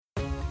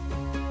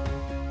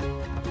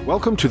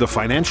Welcome to the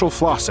Financial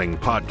Flossing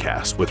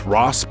Podcast with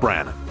Ross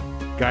Brannan,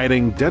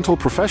 guiding dental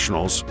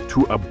professionals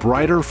to a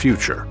brighter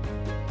future.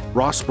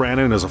 Ross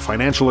Brannan is a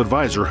financial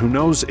advisor who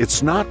knows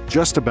it's not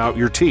just about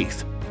your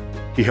teeth.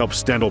 He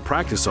helps dental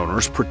practice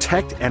owners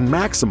protect and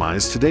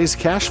maximize today's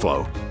cash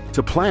flow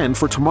to plan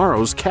for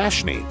tomorrow's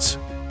cash needs.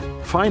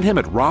 Find him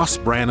at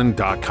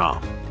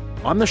rossbrannan.com.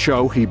 On the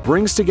show, he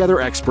brings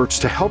together experts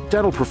to help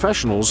dental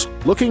professionals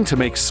looking to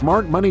make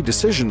smart money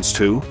decisions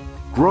to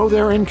grow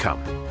their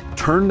income,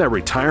 turn their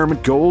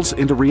retirement goals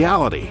into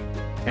reality,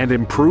 and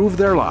improve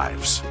their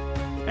lives.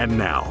 And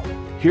now,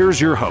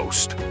 here's your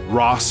host,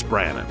 Ross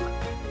Brannan.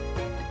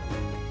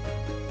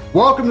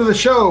 Welcome to the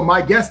show.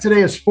 My guest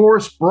today is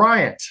Forrest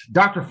Bryant.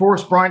 Dr.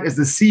 Forrest Bryant is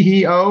the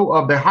CEO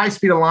of the High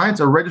Speed Alliance,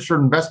 a registered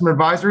investment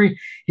advisory.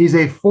 He's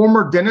a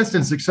former dentist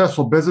and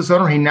successful business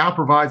owner. He now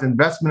provides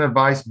investment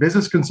advice,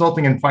 business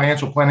consulting, and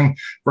financial planning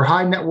for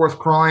high net worth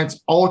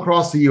clients all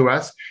across the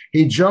U.S.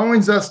 He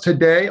joins us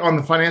today on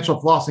the Financial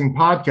Flossing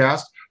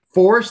Podcast.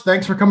 Forrest,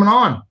 thanks for coming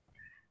on.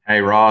 Hey,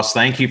 Ross,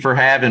 thank you for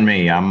having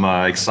me. I'm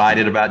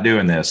excited about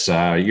doing this.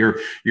 You're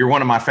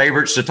one of my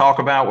favorites to talk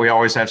about. We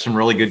always have some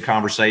really good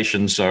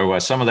conversations. So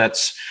some of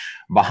that's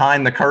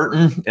behind the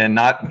curtain and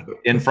not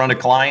in front of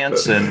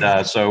clients.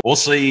 And so we'll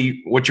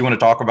see what you want to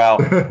talk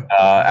about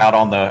out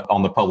on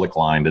the public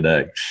line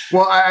today.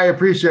 Well, I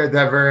appreciate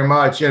that very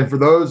much. And for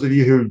those of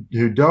you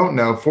who don't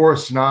know,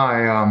 Forrest and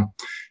I,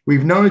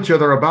 we've known each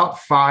other about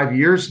 5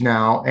 years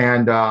now.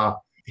 And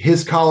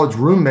his college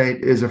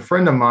roommate is a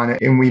friend of mine,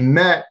 and we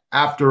met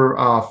after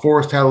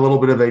Forrest had a little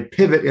bit of a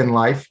pivot in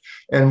life,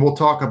 and we'll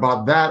talk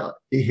about that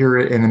here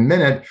in a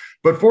minute.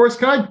 But Forrest,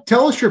 can I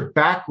tell us your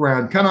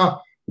background? Kind of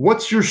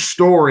what's your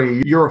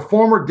story? You're a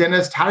former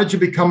dentist. How did you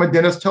become a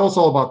dentist? Tell us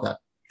all about that.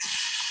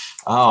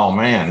 Oh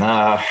man,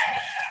 I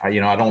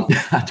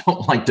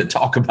don't like to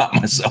talk about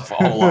myself a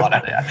whole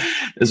lot.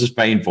 This is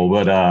painful,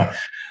 but.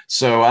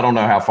 So I don't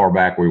know how far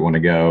back we want to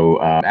go.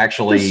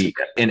 Actually,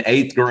 in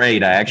 8th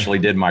grade, I actually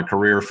did my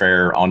career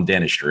fair on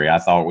dentistry. I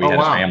thought we had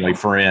a family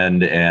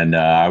friend, and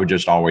I was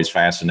just always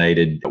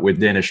fascinated with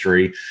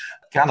dentistry.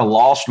 Kind of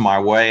lost my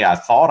way. I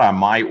thought I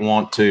might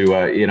want to,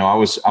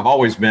 I've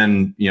always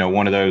been,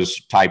 one of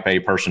those type A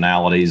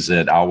personalities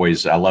that I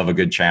love a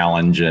good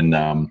challenge.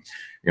 And,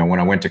 when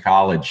I went to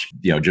college,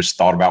 just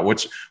thought about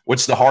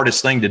what's the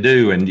hardest thing to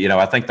do. And,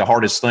 I think the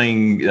hardest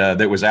thing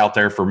that was out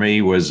there for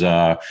me was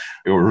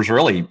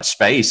really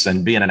space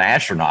and being an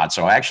astronaut.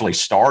 So I actually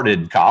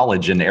started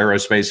college in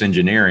aerospace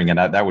engineering, and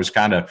that was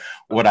kind of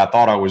what I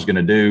thought I was going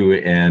to do.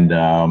 And,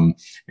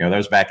 that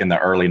was back in the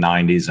early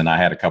 90s. And I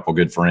had a couple of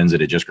good friends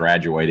that had just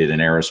graduated in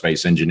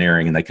aerospace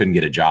engineering, and they couldn't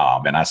get a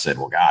job. And I said,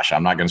 well, gosh,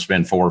 I'm not going to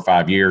spend 4 or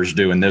 5 years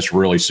doing this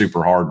really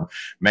super hard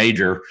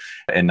major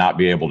and not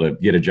be able to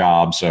get a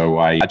job. So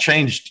I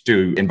changed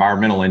to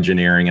environmental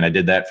engineering, and I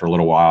did that for a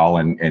little while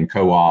and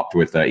co-opted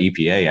with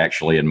EPA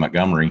actually in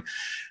Montgomery,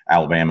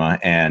 Alabama.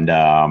 And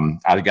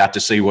I got to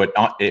see what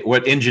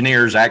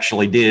engineers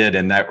actually did.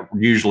 And that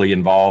usually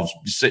involves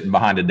sitting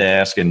behind a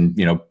desk and,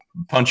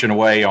 punching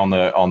away on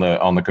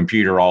the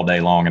computer all day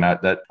long. And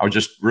I was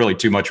just really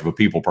too much of a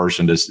people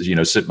person to,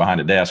 sit behind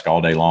a desk all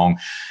day long.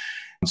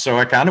 So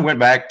I kind of went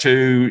back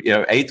to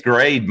 8th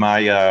grade,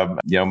 my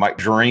my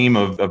dream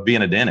of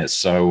being a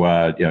dentist.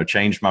 So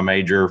changed my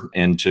major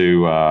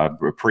into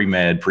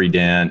pre-med,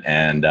 pre-dent,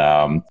 and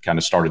kind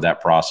of started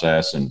that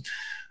process and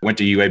went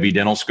to UAB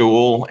Dental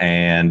School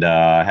and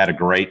had a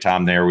great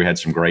time there. We had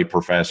some great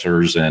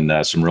professors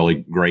and some really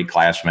great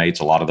classmates.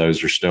 A lot of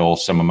those are still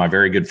some of my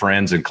very good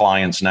friends and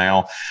clients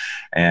now.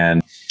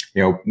 And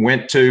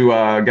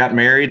got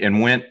married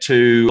and went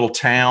to a little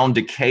town,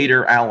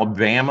 Decatur,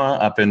 Alabama,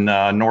 up in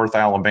North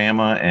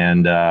Alabama,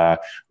 and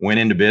went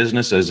into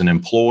business as an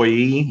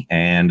employee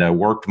and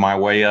worked my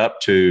way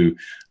up to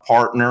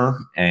partner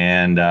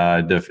and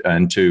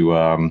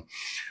to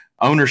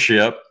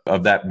ownership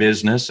of that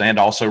business and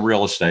also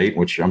real estate,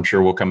 which I'm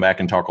sure we'll come back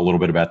and talk a little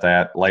bit about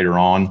that later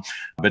on.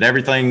 But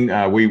everything,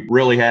 we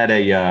really had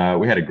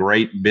a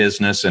great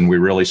business, and we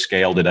really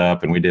scaled it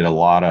up, and we did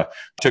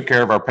took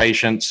care of our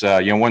patients.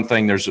 One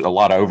thing, there's a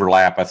lot of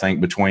overlap, I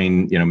think,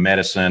 between,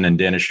 medicine and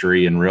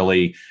dentistry, and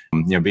really,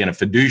 being a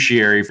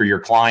fiduciary for your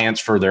clients,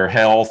 for their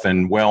health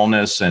and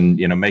wellness, and,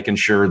 making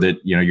sure that,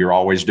 you're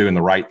always doing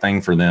the right thing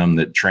for them.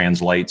 That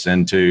translates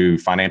into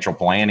financial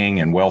planning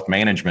and wealth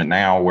management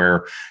now,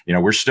 where,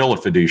 we're still a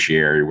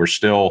fiduciary. We're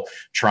still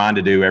trying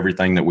to do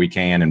everything that we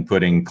can and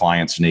putting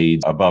clients'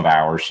 needs above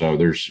ours. So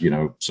there's,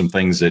 some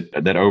things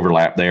that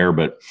overlap there.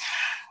 But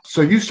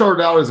so you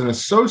started out as an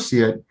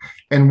associate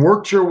and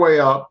worked your way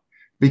up,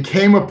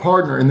 became a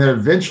partner, and then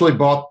eventually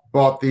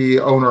bought the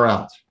owner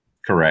out.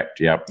 Correct.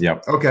 Yep.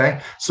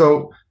 Okay.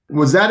 So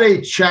was that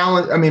a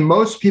challenge? I mean,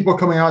 most people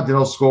coming out of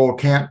dental school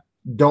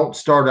don't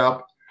start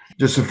up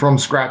just from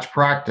scratch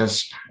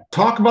practice.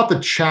 Talk about the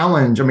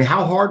challenge. I mean,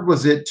 how hard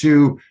was it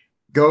to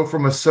go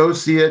from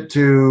associate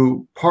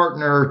to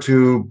partner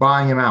to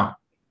buying him out?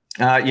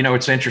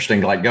 It's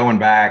interesting, like going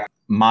back,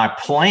 my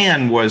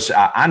plan was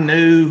I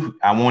knew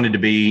I wanted to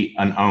be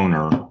an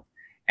owner,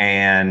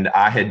 and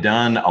I had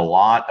done a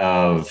lot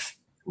of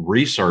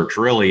research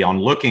really on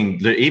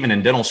even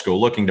in dental school,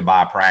 looking to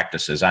buy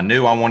practices. I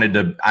knew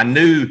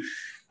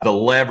the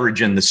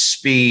leverage and the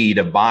speed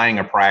of buying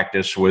a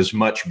practice was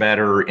much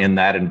better in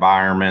that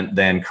environment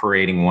than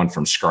creating one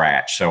from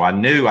scratch. So I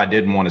knew I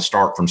didn't want to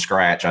start from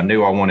scratch. I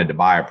knew I wanted to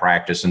buy a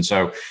practice. And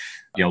so,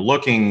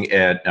 looking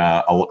at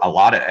a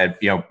lot of,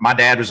 my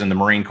dad was in the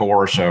Marine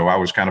Corps, so I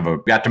was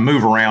got to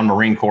move around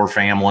Marine Corps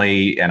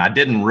family, and I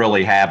didn't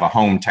really have a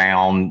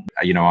hometown,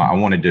 I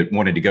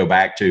wanted to go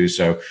back to.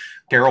 So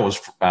Carol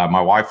my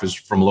wife was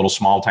from a little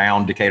small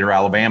town, Decatur,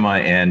 Alabama,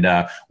 and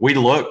we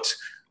looked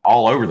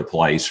all over the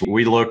place.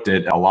 We looked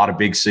at a lot of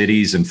big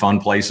cities and fun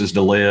places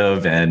to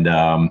live. And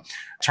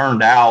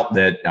turned out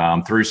that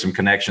through some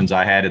connections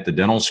I had at the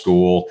dental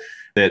school,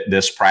 that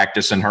this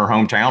practice in her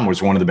hometown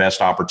was one of the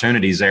best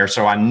opportunities there.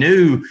 So I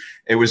knew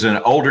it was an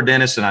older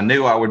dentist, and I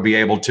knew I would be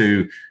able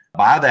to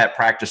buy that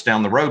practice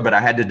down the road, but I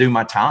had to do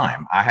my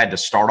time. I had to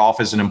start off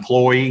as an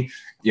employee.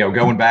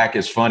 Going back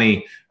is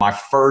funny. My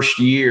first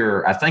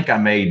year, I think I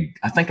made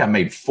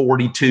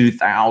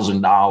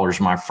 $42,000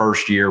 my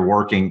first year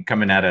working,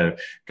 coming out of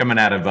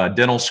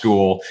dental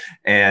school.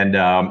 And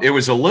it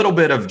was a little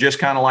bit of just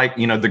kind of like,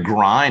 the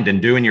grind and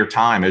doing your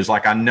time. It was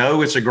like, I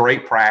know it's a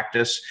great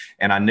practice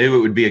and I knew it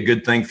would be a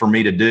good thing for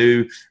me to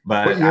do.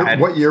 But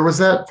what year was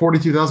that?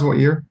 42,000, what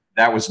year?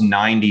 That was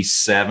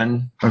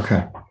 97.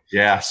 Okay.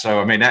 Yeah.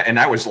 So,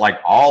 that was like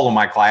all of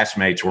my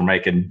classmates were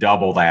making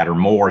double that or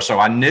more. So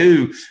I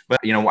knew, but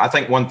I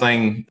think one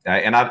thing,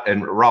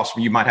 and Ross,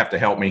 you might have to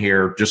help me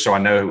here just so I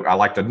know. I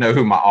like to know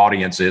who my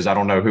audience is. I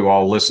don't know who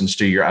all listens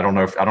to your, I don't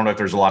know if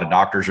there's a lot of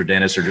doctors or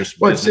dentists or just.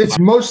 Well, it's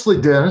mostly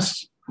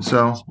dentists.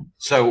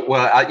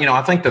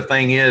 I think the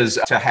thing is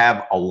to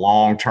have a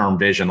long-term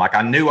vision. Like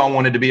I knew I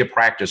wanted to be a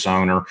practice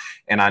owner,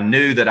 and I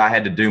knew that I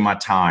had to do my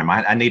time.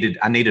 I needed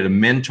a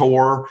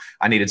mentor.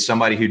 I needed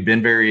somebody who'd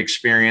been very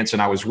experienced,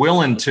 and I was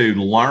willing to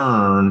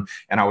learn,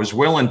 and I was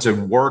willing to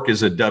work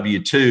as a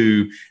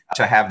W-2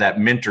 to have that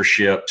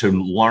mentorship, to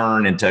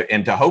learn and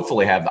to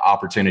hopefully have the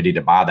opportunity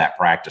to buy that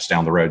practice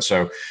down the road.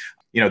 So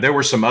there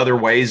were some other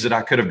ways that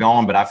I could have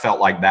gone, but I felt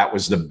like that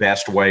was the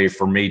best way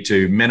for me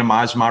to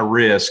minimize my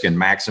risk and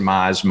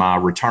maximize my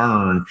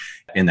return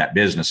in that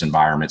business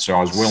environment. So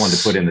I was willing to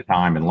put in the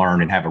time and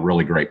learn and have a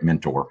really great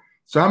mentor.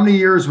 So how many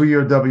years were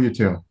you a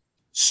W-2?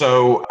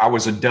 So I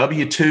was a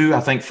W-2,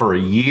 I think, for a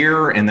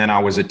year, and then I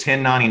was a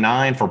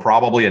 1099 for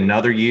probably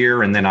another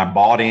year. And then I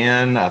bought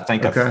in, I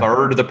think, a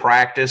third of the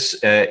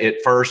practice.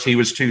 At first, he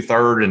was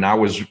 2/3 and I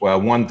was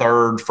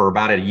 1/3 for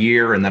about a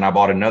year. And then I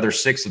bought another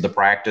 1/6 of the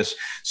practice.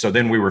 So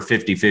then we were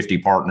 50-50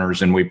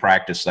 partners, and we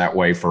practiced that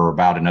way for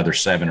about another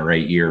 7 or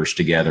 8 years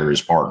together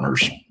as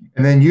partners.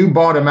 And then you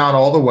bought him out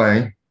all the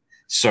way.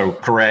 So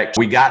correct.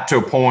 We got to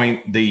a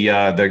point,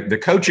 the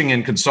coaching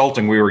and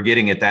consulting we were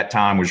getting at that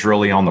time was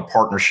really on the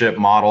partnership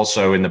model.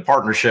 So in the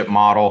partnership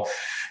model,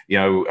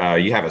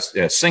 you have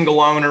a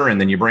single owner, and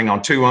then you bring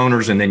on 2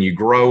 owners, and then you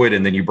grow it,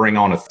 and then you bring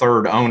on a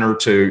third owner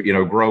to,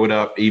 grow it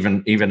up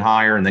even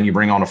higher, and then you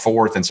bring on a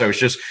fourth. And so it's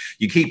just,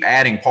 you keep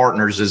adding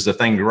partners as the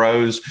thing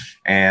grows.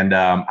 And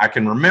I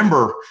can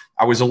remember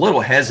I was a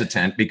little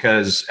hesitant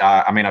because,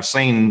 I've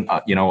seen,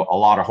 a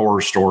lot of horror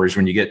stories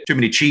when you get too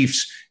many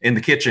chiefs in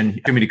the kitchen,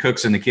 too many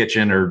cooks in the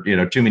kitchen, or,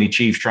 too many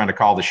chiefs trying to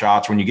call the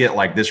shots when you get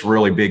like this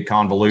really big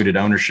convoluted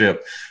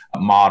ownership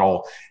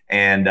model.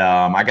 And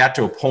I got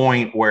to a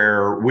point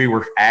where we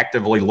were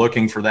actively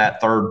looking for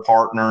that third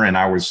partner. And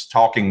I was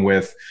talking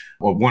with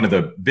one of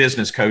the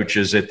business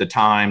coaches at the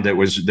time that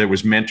was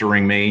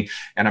mentoring me.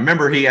 And I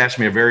remember he asked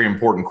me a very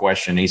important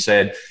question. He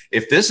said,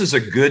 if this is a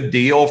good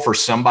deal for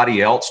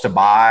somebody else to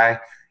buy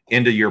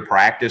into your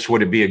practice,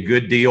 would it be a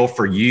good deal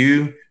for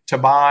you to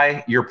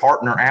buy your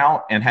partner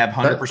out and have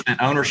 100%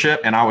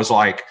 ownership? And I was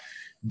like,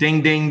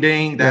 ding, ding,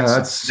 ding.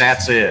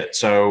 That's it.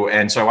 So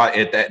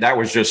that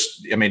was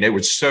just, it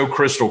was so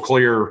crystal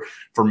clear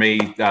for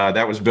me.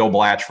 That was Bill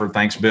Blatchford.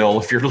 Thanks,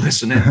 Bill, if you're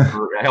listening,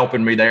 for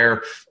helping me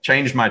there.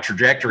 Changed my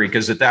trajectory,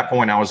 because at that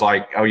point I was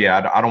like, oh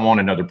yeah, I don't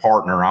want another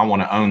partner. I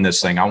want to own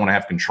this thing. I want to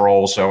have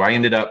control. So I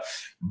ended up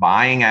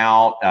buying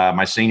out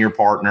my senior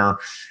partner.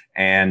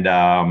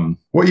 And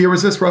what year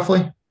was this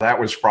roughly? That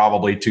was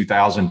probably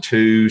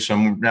 2002,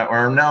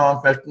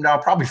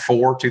 probably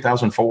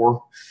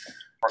 2004.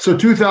 So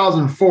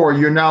 2004,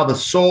 you're now the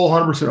sole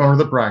 100% owner of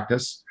the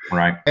practice.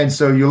 Right. And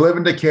so you live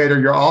in Decatur.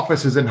 Your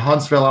office is in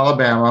Huntsville,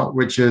 Alabama,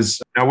 which is...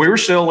 No, we were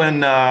still in,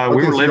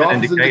 we were living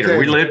in Decatur.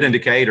 We lived in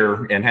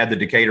Decatur and had the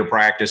Decatur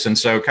practice. And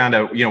so kind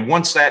of,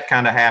 once that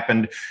kind of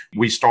happened,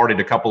 we started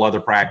a couple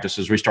other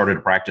practices. We started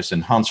a practice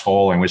in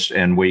Huntsville,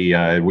 and we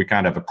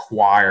kind of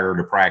acquired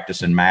a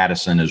practice in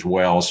Madison as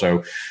well.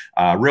 So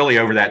really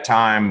over that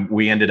time,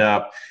 we ended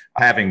up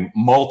having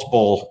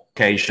multiple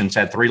locations,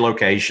 had 3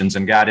 locations,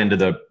 and got into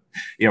the,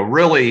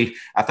 really,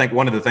 I think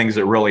one of the things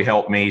that really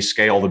helped me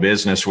scale the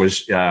business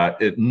was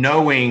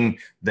knowing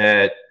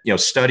that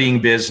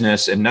studying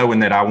business and knowing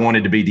that I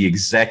wanted to be the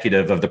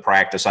executive of the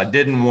practice. I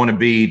didn't want to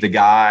be the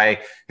guy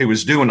who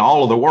was doing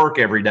all of the work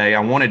every day. I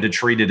wanted to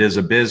treat it as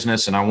a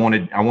business, and I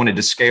wanted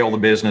to scale the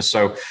business.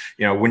 So,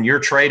 when you're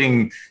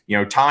trading,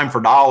 time for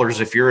dollars,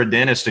 if you're a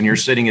dentist and you're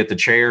sitting at the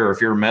chair, or if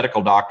you're a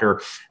medical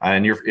doctor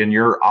and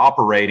you're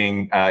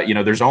operating,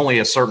 there's only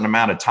a certain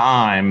amount of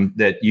time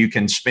that you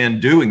can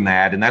spend doing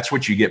that, and that's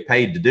what you get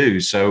paid to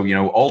do. So,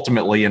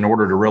 ultimately, in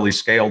order to really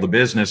scale the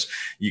business,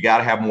 you got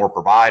to have more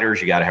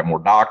providers, you got to have more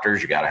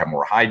doctors, you got to have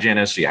more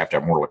hygienists, you have to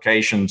have more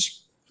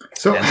locations.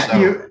 So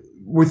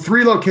with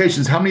 3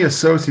 locations, how many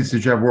associates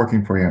did you have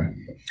working for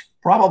you?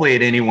 Probably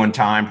at any one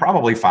time,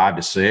 probably 5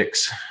 to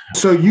 6.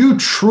 So you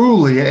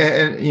truly,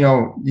 and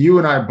you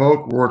and I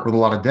both work with a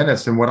lot of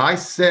dentists. And what I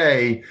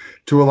say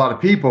to a lot of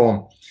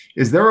people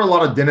is there are a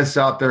lot of dentists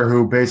out there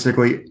who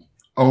basically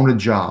own a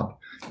job.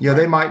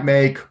 They might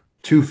make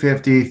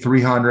 $250,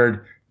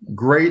 $300,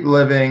 great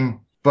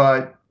living,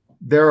 but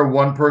they're a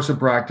one-person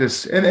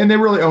practice and they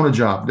really own a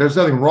job. There's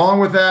nothing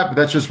wrong with that, but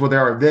that's just what they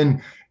are.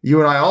 Then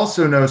you and I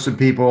also know some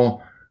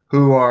people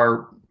who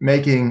are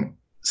making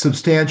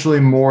substantially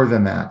more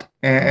than that.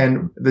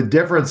 And the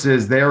difference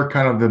is they're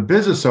kind of the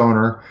business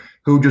owner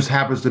who just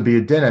happens to be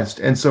a dentist.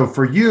 And so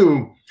for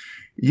you,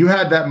 you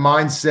had that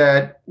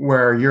mindset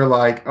where you're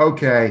like,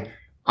 okay,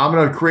 I'm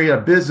going to create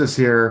a business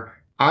here.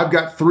 I've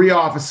got 3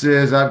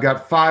 offices. I've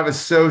got 5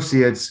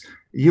 associates.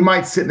 You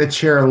might sit in the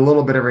chair a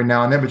little bit every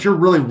now and then, but you're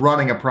really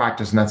running a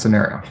practice in that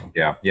scenario.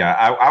 Yeah.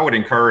 I would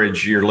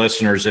encourage your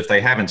listeners, if they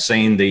haven't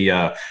seen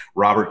the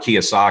Robert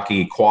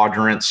Kiyosaki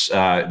quadrants,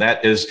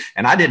 that is,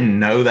 and I didn't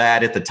know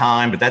that at the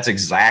time, but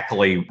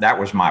that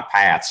was my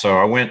path. So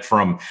I went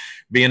from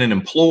being an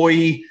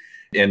employee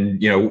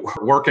and,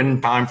 working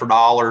time for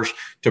dollars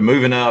to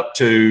moving up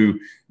to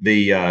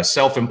the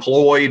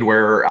self-employed,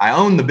 where I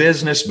owned the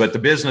business, but the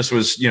business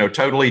was,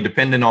 totally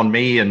dependent on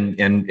me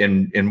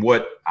and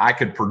what I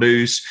could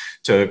produce,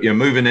 to,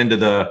 moving into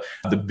the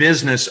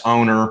business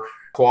owner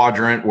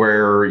quadrant,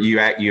 where you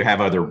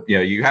have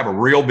a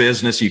real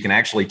business. You can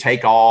actually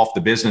take off.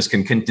 The business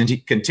can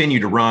continue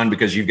to run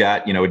because you've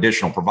got,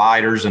 additional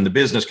providers, and the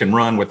business can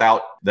run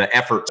without the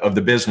effort of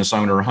the business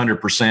owner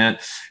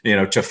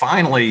 100%, to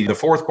finally the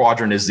 4th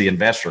quadrant is the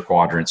investor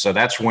quadrant. So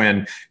that's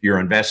when you're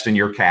investing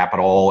your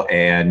capital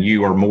and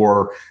you are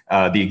more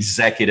the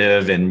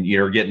executive, and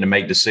you're getting to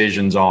make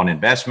decisions on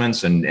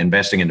investments and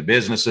investing into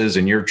businesses.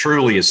 And you're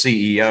truly a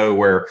CEO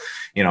where,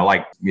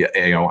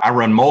 I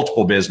run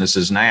multiple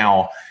businesses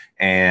now,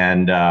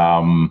 and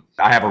I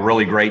have a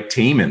really great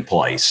team in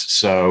place.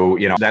 So,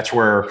 that's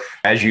where,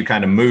 as you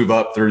kind of move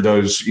up through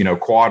those,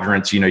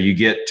 quadrants, you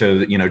get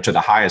to, to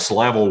the highest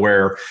level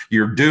where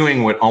you're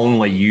doing what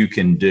only you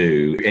can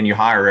do, and you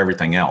hire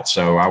everything else.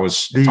 So I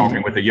was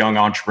talking with a young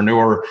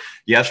entrepreneur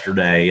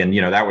yesterday, and,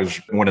 that was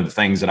one of the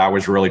things that I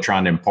was really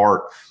trying to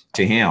impart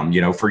to him.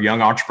 For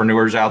young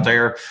entrepreneurs out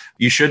there,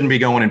 you shouldn't be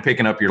going and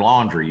picking up your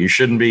laundry. You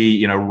shouldn't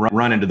be,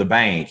 running to the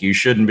bank. You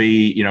shouldn't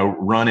be,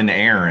 running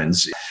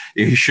errands.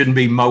 You shouldn't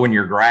be mowing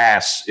your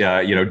grass,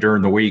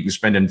 during the week and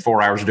spending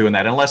 4 hours doing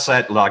that, unless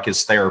that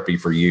is therapy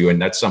for you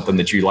and that's something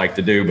that you like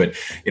to do. But,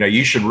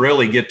 you should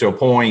really get to a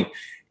point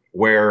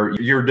where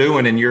you're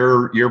doing and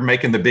you're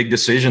making the big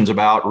decisions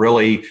about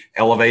really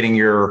elevating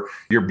your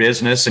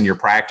business and your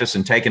practice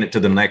and taking it to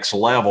the next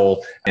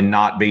level, and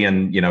not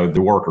being,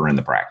 the worker in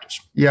the practice.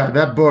 Yeah,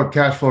 that book,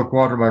 Cash Flow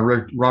Quadrant by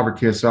Robert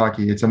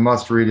Kiyosaki, it's a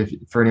must read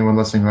for anyone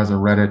listening who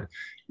hasn't read it.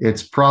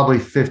 It's probably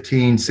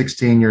 15,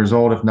 16 years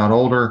old, if not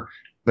older,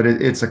 but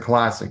it's a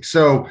classic.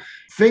 So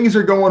things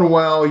are going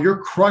well. You're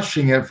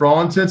crushing it for all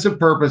intents and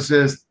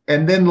purposes.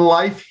 And then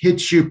life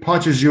hits you,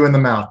 punches you in the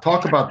mouth.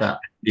 Talk about that.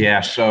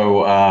 Yeah.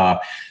 So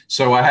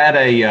I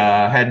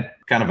had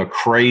kind of a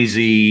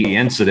crazy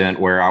incident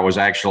where I was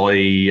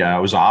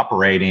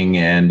operating,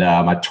 and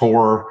I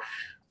tore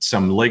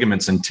some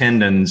ligaments and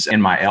tendons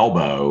in my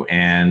elbow.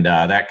 And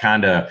that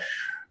kind of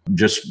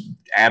just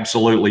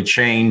absolutely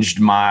changed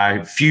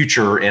my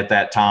future at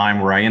that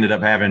time, where I ended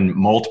up having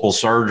multiple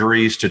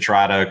surgeries to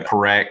try to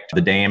correct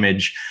the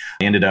damage.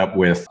 I ended up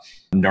with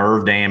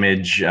nerve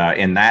damage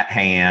in that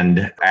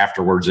hand.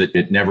 Afterwards,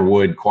 it never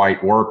would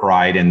quite work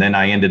right. And then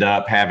I ended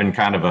up having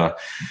kind of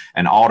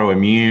an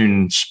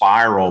autoimmune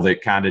spiral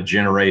that kind of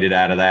generated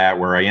out of that,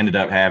 where I ended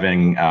up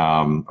having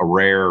a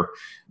rare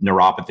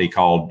neuropathy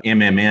called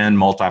MMN,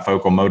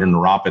 multifocal motor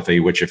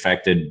neuropathy, which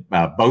affected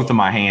both of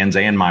my hands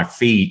and my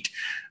feet,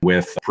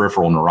 with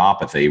peripheral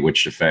neuropathy,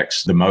 which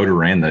affects the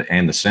motor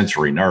and the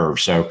sensory nerve.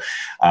 So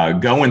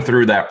going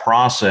through that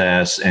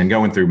process and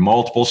going through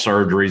multiple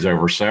surgeries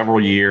over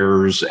several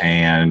years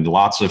and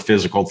lots of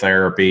physical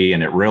therapy,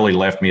 and it really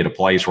left me at a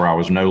place where I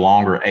was no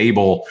longer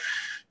able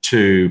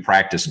to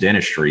practice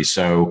dentistry.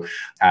 So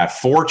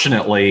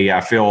fortunately,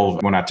 I feel,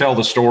 when I tell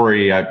the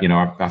story,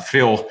 I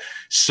feel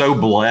so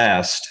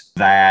blessed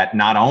that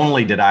not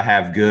only did I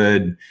have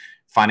good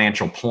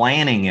financial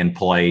planning in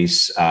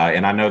place.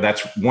 And I know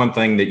that's one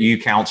thing that you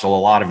counsel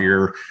a lot of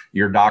your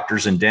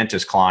doctors and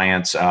dentist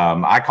clients.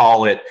 I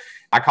call it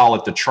I call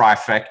it the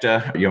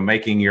trifecta,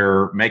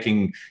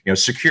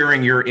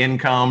 securing your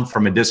income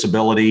from a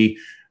disability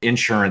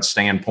insurance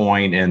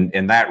standpoint.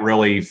 And that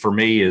really, for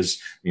me,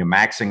 is,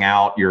 maxing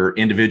out your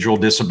individual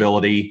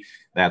disability.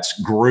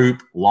 That's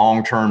group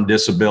long-term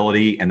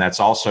disability, and that's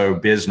also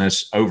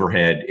business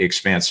overhead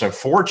expense. So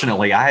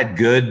fortunately, I had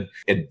good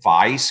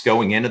advice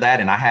going into that,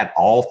 and I had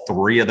all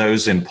three of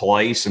those in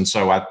place. And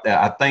so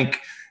I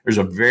think there's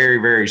a very,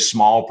 very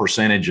small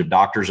percentage of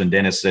doctors and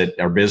dentists that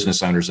are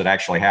business owners that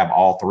actually have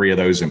all three of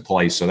those in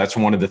place. So that's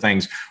one of the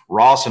things.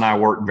 Ross and I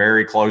work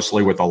very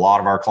closely with a lot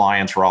of our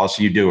clients. Ross,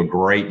 you do a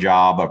great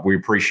job. We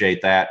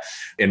appreciate that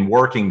in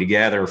working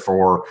together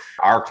for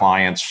our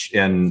clients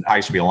in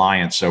High-Speed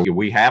Alliance. So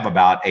we have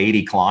about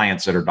 80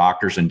 clients that are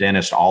doctors and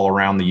dentists all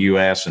around the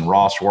U.S., and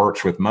Ross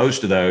works with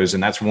most of those.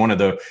 And that's one of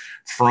the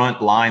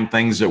front line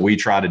things that we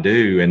try to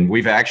do. And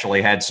we've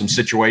actually had some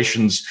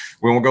situations,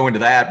 we won't go into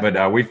that,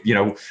 but we've,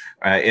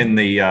 in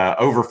the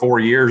over 4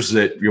 years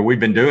that we've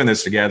been doing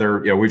this together,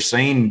 we've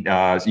seen,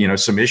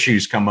 some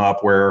issues come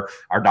up where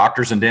our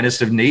doctors and dentists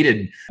have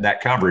needed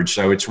that coverage.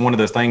 So it's one of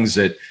the things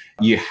that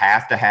you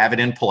have to have it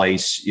in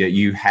place.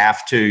 You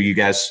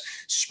guys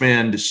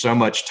spend so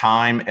much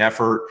time,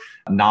 effort,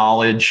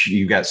 knowledge,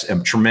 you've got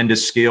some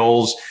tremendous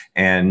skills.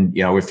 And,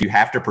 if you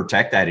have to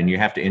protect that and you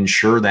have to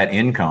ensure that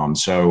income.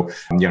 So,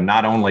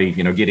 not only,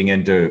 getting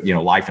into,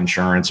 life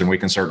insurance, and we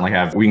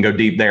can go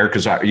deep there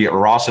because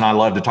Ross and I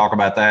love to talk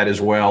about that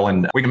as well.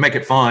 And we can make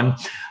it fun.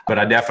 But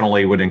I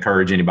definitely would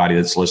encourage anybody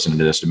that's listening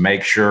to this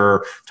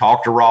to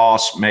talk to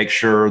Ross, make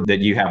sure that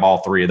you have all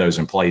three of those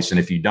in place. And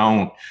if you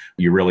don't,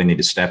 you really need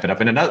to step it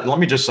up. And let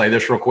me just say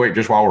this real quick,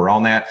 just while we're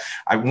on that.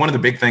 One of the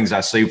big things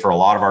I see for a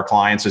lot of our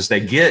clients is they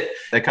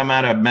come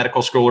out of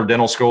medical school or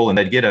dental school and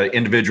they get an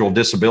individual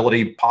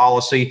disability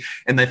policy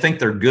and they think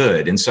they're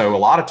good. And so a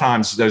lot of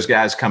times those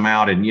guys come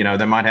out and,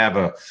 they might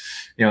have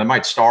they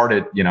might start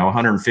at,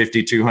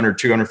 $150,000,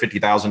 $200,000,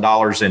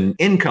 $250,000 in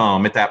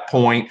income at that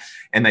point,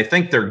 and they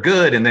think they're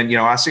good. And then,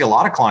 I see a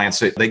lot of clients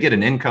that they get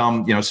an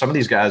income, some of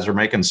these guys are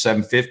making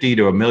 $750,000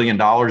 to $1 million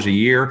a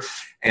year,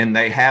 and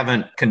they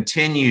haven't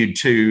continued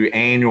to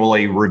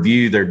annually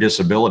review their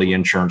disability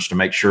insurance to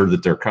make sure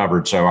that they're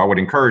covered. So I would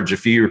encourage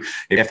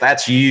if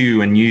that's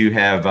you and you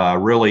have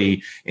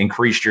really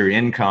increased your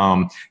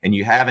income and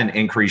you haven't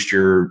increased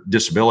your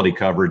disability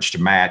coverage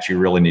to match, you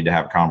really need to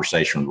have a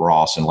conversation with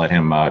Ross and let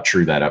him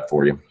true that up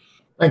for you.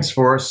 Thanks,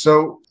 Forrest.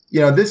 So,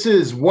 this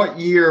is what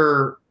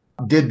year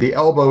did the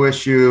elbow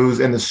issues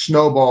and the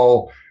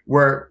snowball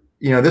where,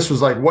 this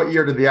was like, what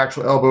year did the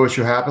actual elbow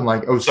issue happen?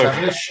 Like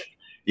 07-ish?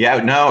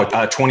 Yeah, no,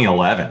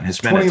 2011. It's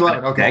been a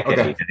decade.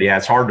 Okay. Yeah,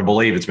 it's hard to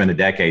believe it's been a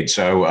decade.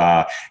 So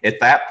at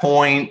that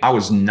point, I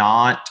was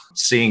not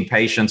seeing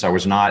patients. I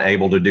was not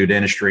able to do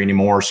dentistry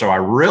anymore. So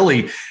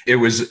it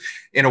was,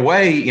 in a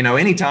way,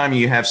 anytime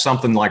you have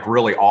something like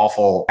really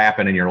awful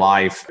happen in your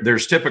life,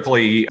 there's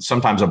typically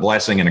sometimes a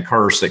blessing and a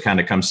curse that kind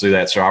of comes through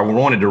that. So I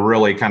wanted to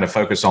really kind of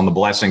focus on the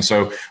blessing.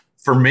 So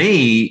for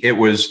me, it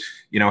was,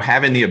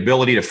 having the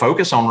ability to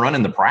focus on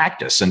running the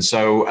practice. And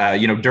so,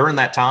 during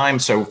that time,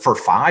 so for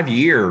 5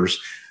 years,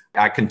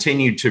 I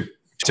continued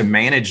to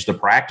manage the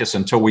practice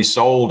until we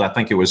sold. I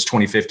think it was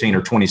 2015 or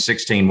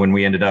 2016 when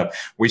we ended up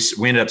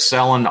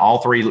selling all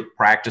three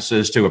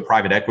practices to a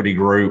private equity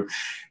group.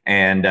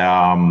 And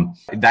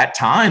that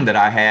time that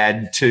I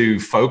had to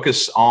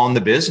focus on the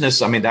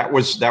business, I mean, that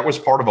was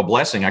part of a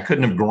blessing. I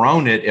couldn't have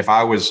grown it if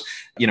I was,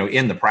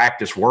 in the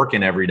practice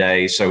working every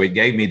day. So it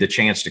gave me the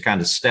chance to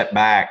kind of step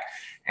back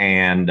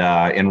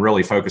and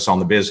really focus on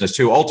the business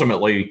too.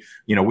 Ultimately,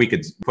 we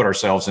could put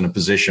ourselves in a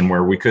position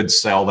where we could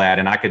sell that,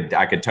 and I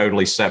could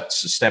totally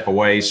step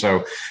away.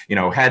 So,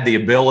 had the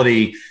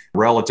ability,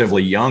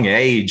 relatively young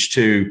age,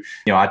 to,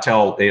 I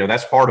tell,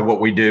 that's part of what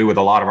we do with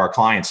a lot of our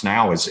clients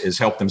now is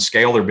help them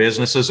scale their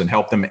businesses and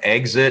help them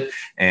exit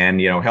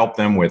and, help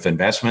them with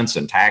investments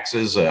and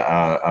taxes,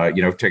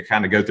 to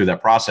kind of go through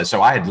that process.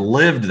 So I had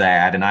lived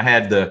that, and I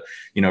had the,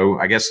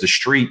 I guess the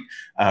street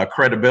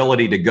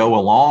credibility to go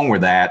along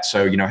with that.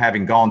 So,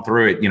 having gone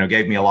through it,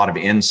 gave me a lot of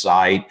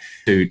insight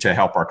to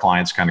help our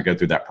clients kind of go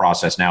through that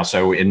process now.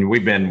 So, and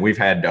we've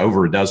had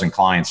over a dozen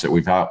clients that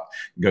we've helped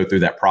go through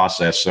that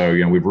process. So,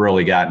 we've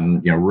really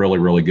gotten, really,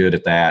 really good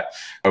at that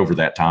over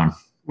that time.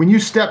 When you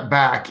step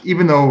back,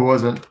 even though it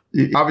wasn't,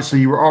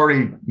 obviously you were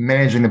already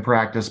managing the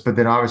practice, but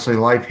then obviously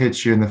life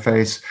hits you in the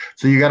face.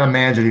 So you got to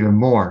manage it even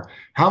more.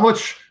 How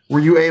much were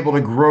you able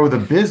to grow the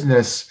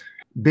business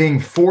being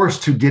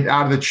forced to get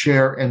out of the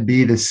chair and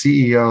be the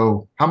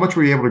CEO? How much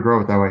were you able to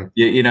grow it that way?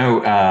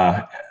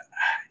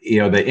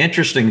 The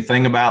interesting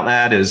thing about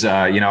that is,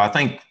 I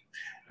think,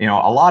 a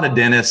lot of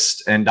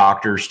dentists and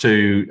doctors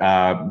too,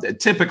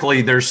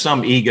 typically there's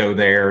some ego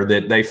there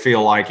that they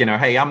feel like,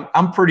 hey,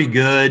 I'm pretty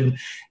good.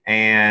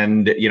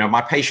 And,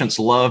 my patients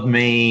love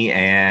me,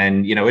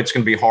 and, it's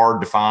going to be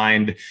hard to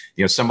find,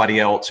 somebody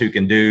else who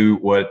can do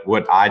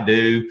what I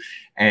do.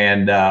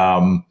 And,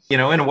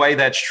 in a way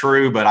that's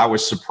true, but I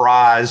was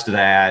surprised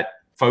that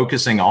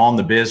focusing on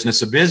the business.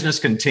 The business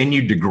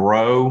continued to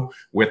grow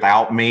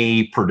without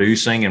me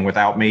producing and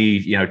without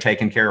me,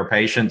 taking care of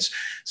patients.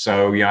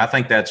 So, I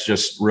think that's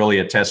just really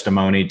a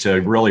testimony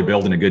to really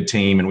building a good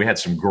team. And we had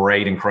some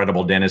great,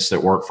 incredible dentists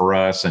that work for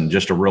us and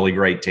just a really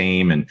great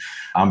team. And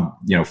I'm,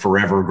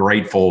 forever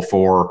grateful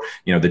for,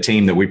 the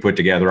team that we put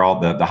together, all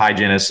the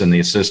hygienists and the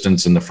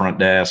assistants and the front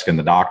desk and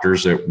the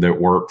doctors that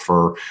worked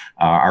for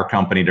our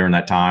company during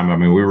that time. I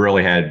mean, we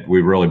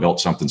really built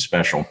something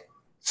special.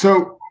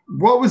 So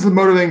what was the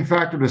motivating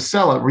factor to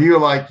sell it? Were you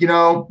like,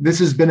 this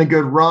has been a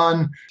good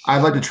run,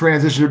 I'd like to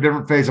transition to a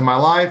different phase of my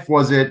life?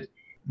 Was it,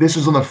 this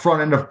was on the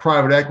front end of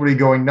private equity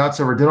going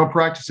nuts over dental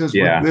practices?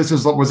 Yeah.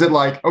 Was it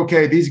like,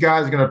 okay, these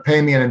guys are going to pay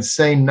me an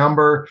insane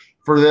number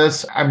for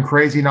this, I'm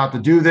crazy not to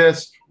do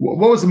this? What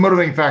was the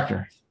motivating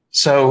factor?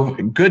 So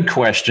good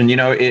question.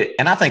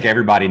 And I think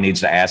everybody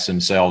needs to ask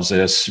themselves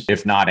this,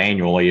 if not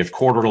annually, if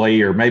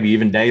quarterly, or maybe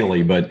even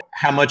daily, but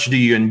how much do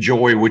you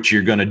enjoy what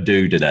you're going to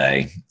do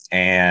today?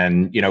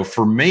 And,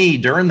 for me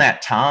during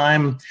that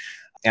time,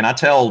 and I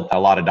tell a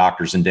lot of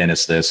doctors and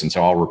dentists this, and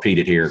so I'll repeat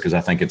it here because I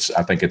think it's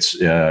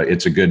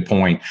a good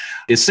point.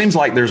 It seems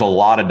like there's a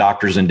lot of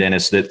doctors and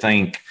dentists that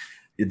think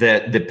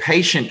that the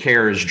patient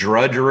care is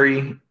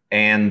drudgery,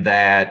 and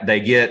that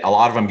a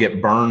lot of them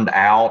get burned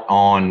out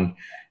on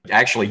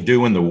actually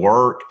doing the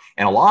work.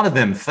 And a lot of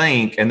them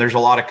think, and there's a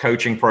lot of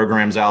coaching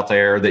programs out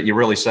there that you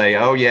really say,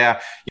 oh yeah.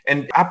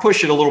 And I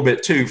push it a little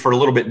bit too, for a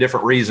little bit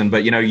different reason,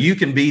 but you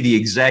can be the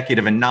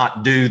executive and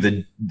not do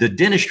the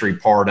dentistry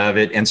part of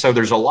it. And so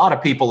there's a lot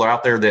of people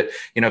out there that,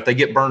 if they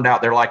get burned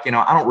out, they're like,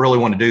 I don't really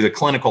want to do the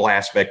clinical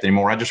aspect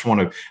anymore. I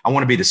want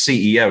to be the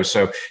CEO.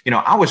 So,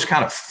 I was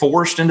kind of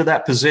forced into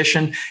that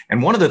position.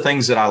 And one of the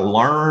things that I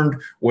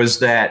learned was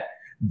that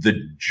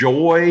the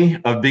joy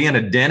of being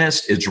a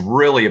dentist is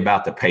really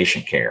about the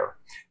patient care.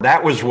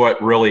 That was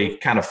what really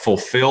kind of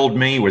fulfilled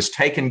me, was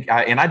taking,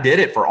 and I did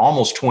it for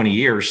almost 20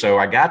 years. So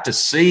I got to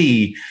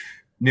see,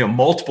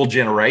 multiple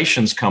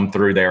generations come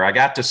through there. I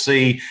got to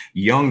see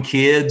young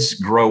kids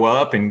grow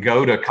up and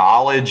go to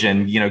college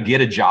and,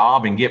 get a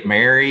job and get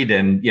married.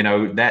 And,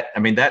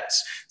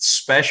 that's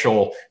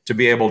special to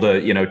be able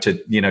to,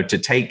 to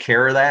take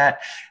care of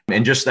that.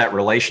 And just that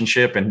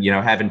relationship and,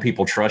 having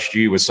people trust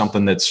you was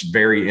something that's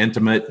very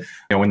intimate,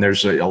 and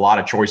there's a lot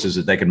of choices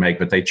that they could make,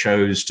 but they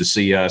chose to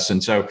see us.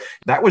 And so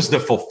that was the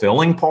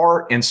fulfilling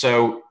part. And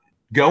so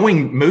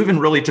moving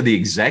really to the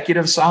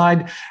executive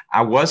side,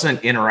 I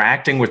wasn't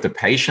interacting with the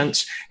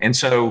patients. And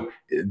so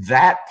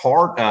that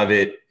part of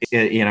it,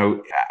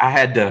 I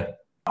had to,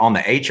 on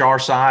the HR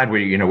side,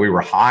 we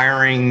were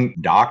hiring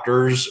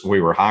doctors,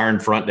 we were hiring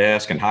front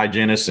desk and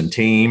hygienists and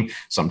team.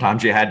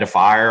 Sometimes you had to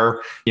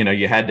fire,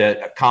 you had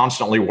to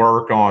constantly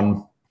work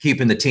on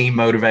keeping the team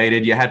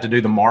motivated. You had to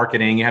do the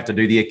marketing, you have to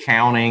do the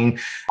accounting,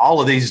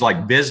 all of these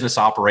like business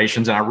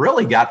operations. And I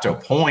really got to a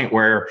point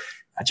where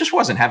I just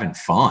wasn't having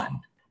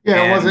fun.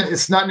 Yeah,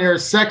 it's not near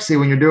as sexy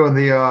when you're doing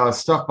the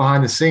stuff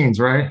behind the scenes,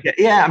 right?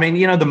 Yeah. I mean,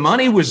 the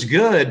money was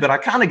good, but I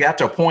kind of got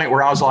to a point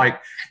where I was like,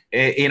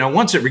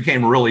 once it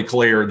became really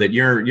clear that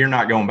you're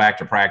not going back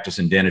to practice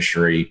in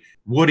dentistry,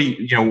 what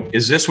do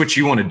is this what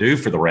you want to do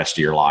for the rest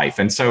of your life?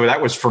 And so that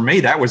was, for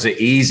me, that was an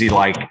easy,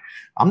 like,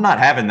 I'm not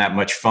having that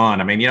much fun.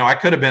 I mean, I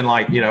could have been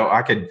like,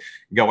 I could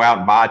go out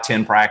and buy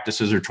 10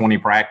 practices or 20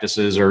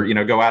 practices or,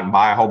 go out and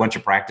buy a whole bunch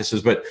of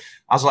practices. But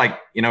I was like,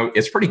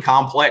 it's pretty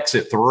complex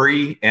at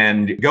 3,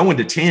 and going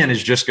to 10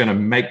 is just going to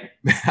make,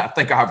 I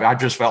think I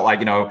just felt like,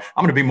 I'm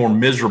going to be more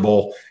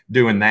miserable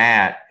doing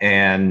that.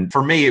 And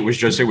for me, it was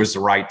the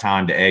right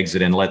time to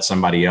exit and let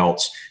somebody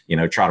else,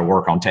 try to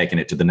work on taking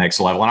it to the next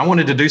level. And I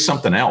wanted to do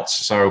something else.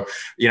 So,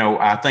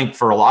 I think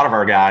for a lot of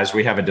our guys,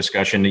 we have a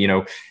discussion,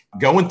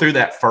 going through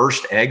that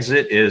first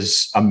exit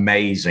is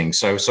amazing.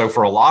 So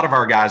for a lot of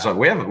our guys,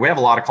 we have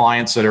a lot of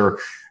clients that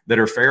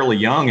are fairly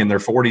young in their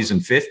 40s and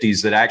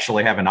 50s that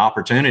actually have an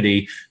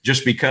opportunity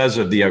just because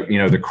of the,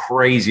 the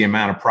crazy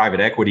amount of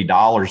private equity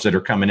dollars that are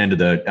coming into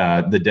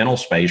the dental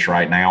space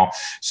right now.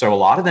 So a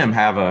lot of them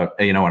have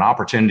an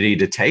opportunity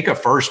to take a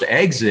first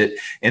exit,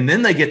 and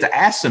then they get to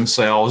ask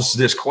themselves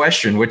this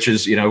question, which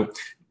is,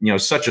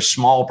 such a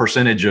small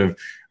percentage of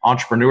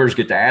entrepreneurs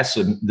get to ask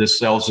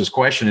themselves this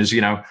question is,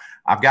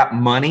 I've got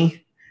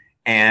money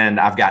and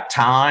I've got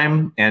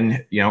time,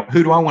 and,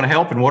 who do I want to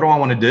help and what do I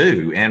want to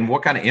do? And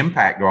what kind of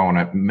impact do I want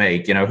to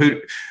make?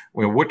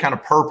 What kind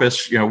of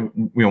purpose,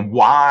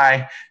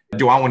 why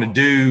do I want to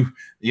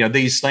do,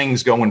 these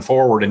things going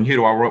forward, and who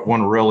do I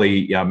want to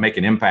really make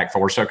an impact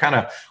for? So kind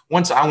of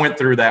once I went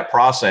through that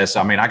process,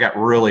 I mean, I got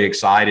really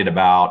excited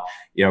about,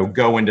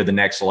 going to the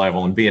next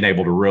level and being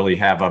able to really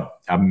have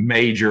a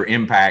major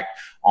impact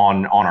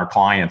on our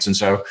clients. And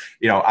so,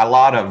 a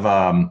lot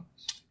of,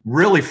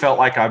 really felt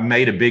like I've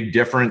made a big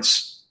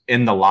difference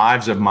in the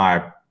lives of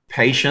my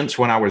patients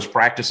when I was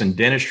practicing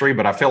dentistry,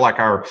 but I feel like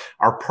our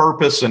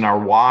purpose and our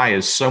why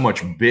is so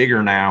much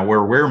bigger now,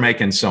 where we're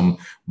making some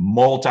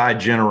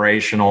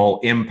multi-generational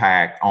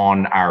impact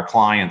on our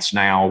clients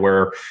now,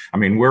 where, I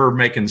mean, we're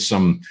making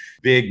some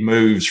big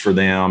moves for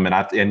them.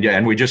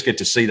 And we just get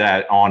to see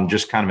that on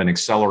just kind of an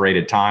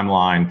accelerated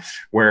timeline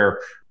where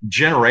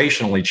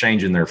generationally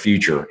changing their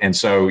future. And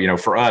so,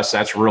 for us,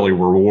 that's really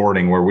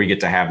rewarding, where we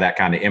get to have that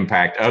kind of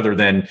impact. Other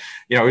than,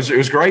 it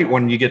was great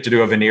when you get to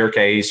do a veneer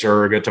case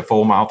or get to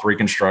full mouth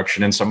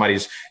reconstruction and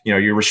somebody's,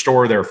 you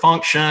restore their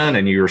function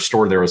and you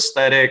restore their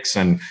aesthetics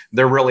and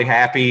they're really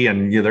happy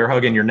and they're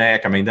hugging your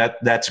neck. I mean,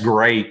 that's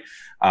great.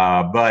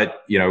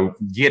 But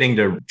getting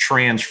to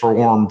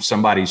transform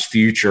somebody's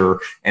future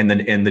and then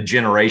in the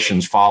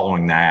generations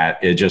following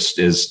that, it just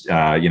is,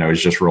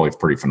 is just really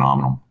pretty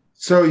phenomenal.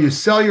 So you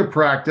sell your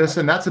practice,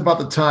 and that's about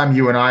the time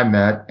you and I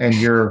met, and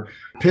you're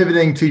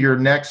pivoting to your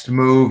next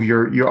move.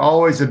 You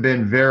always have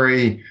been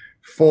very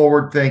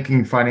forward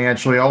thinking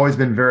financially, always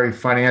been very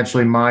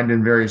financially minded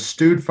and very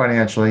astute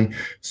financially.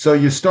 So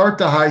you start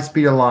the High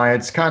Speed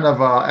Alliance kind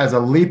of as a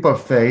leap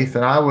of faith.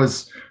 And I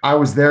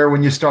was there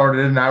when you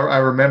started, and I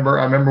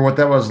remember what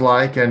that was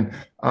like. And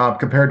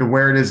compared to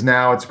where it is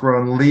now, it's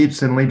grown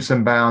leaps and leaps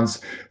and bounds.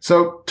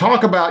 So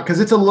talk about, because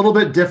it's a little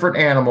bit different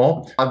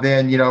animal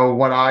than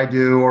what I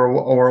do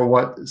or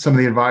what some of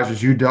the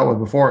advisors you dealt with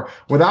before,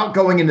 without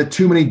going into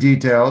too many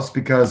details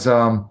because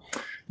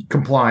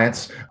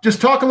compliance.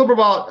 Just talk a little bit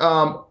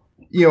about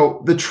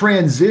the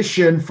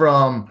transition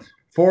from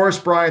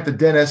Forrest Bryant, the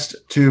dentist,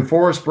 to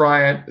Forrest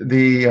Bryant,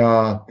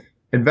 the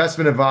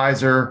investment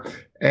advisor,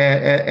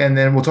 and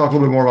then we'll talk a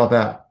little bit more about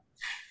that.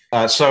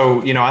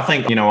 So, I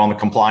think, on the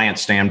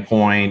compliance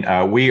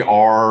standpoint, we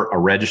are a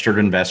registered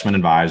investment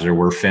advisor.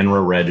 We're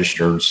FINRA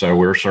registered. So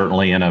we're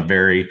certainly in a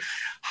very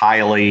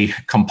highly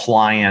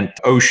compliant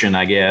ocean,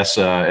 I guess,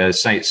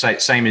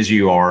 same as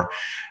you are.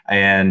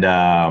 And,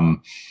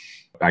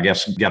 I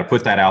guess you got to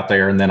put that out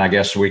there, and then I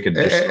guess we could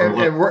just throw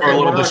a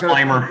little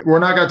disclaimer. We're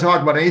not going to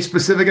talk about any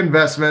specific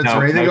investments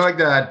or anything like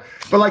that.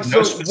 But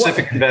no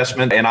specific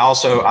investment. And I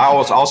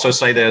will also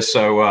say this.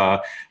 So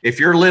if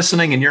you're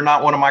listening and you're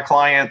not one of my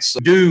clients,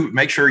 do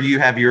make sure you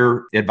have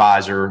your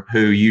advisor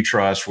who you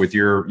trust with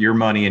your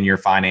money and your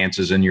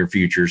finances and your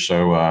future.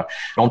 So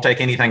don't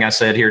take anything I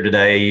said here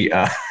today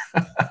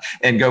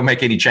and go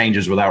make any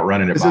changes without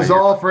running it. This is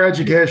all for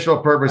educational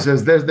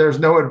purposes. There's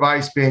no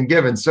advice being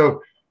given.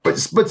 So.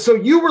 But so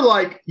you were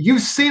like, you've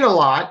seen a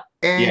lot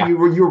and you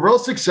were real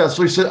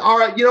successful. You said, all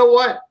right, you know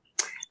what?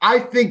 I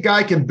think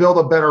I can build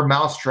a better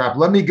mousetrap.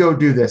 Let me go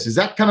do this. Is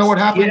that kind of what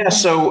happened? Yeah.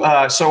 So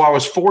I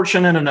was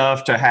fortunate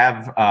enough to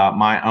have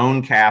my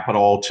own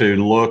capital to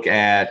look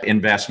at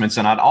investments.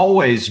 And I'd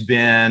always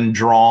been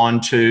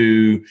drawn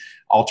to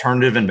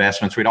alternative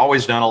investments. We'd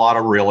always done a lot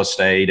of real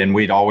estate, and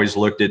we'd always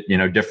looked at,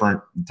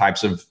 different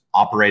types of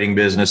operating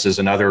businesses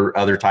and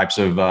other types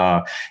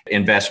of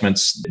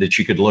investments that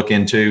you could look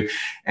into.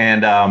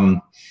 And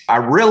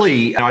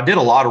I did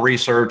a lot of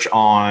research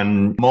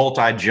on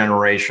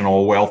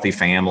multi-generational wealthy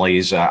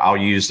families. I'll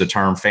use the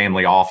term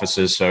family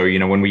offices. So,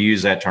 when we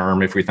use that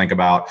term, if we think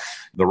about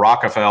the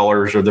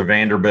Rockefellers or the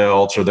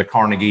Vanderbilts or the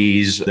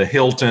Carnegies, the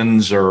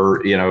Hiltons,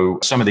 or,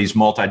 some of these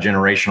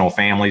multi-generational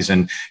families,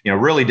 and,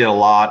 really did a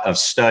lot of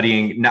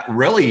studying. Not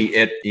really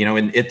at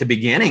the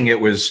beginning, it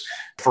was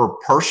for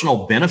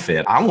personal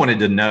benefit. I wanted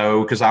to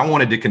know, because I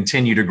wanted to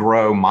continue to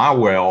grow my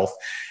wealth.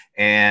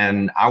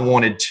 And I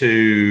wanted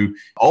to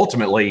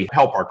ultimately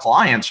help our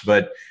clients,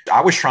 but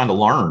I was trying to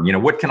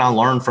learn, what can I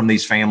learn from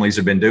these families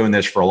who've been doing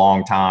this for a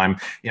long time,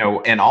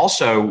 and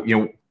also,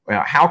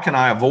 how can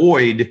I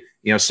avoid,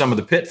 some of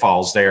the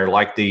pitfalls there,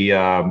 like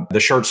the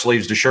shirt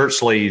sleeves to shirt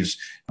sleeves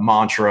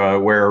mantra,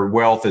 where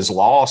wealth is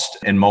lost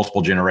in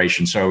multiple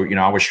generations. So,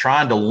 I was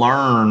trying to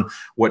learn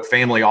what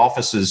family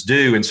offices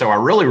do. And so I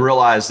really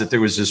realized that there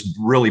was this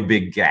really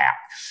big gap.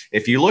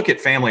 If you look at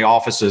family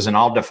offices, and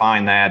I'll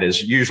define that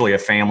as usually a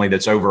family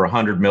that's over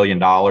 $100 million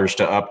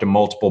to up to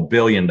multiple $1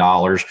 billion.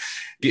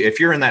 If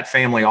you're in that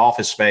family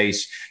office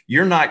space,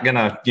 you're not going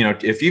to,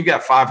 if you've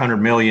got 500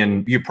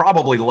 million, you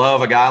probably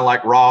love a guy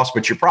like Ross,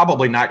 but you're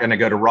probably not going to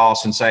go to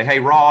Ross and say, hey,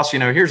 Ross,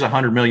 here's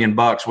 $100 million.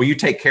 Will you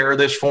take care of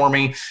this for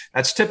me?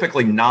 That's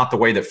typically not the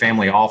way that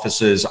family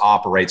offices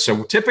operate.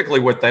 So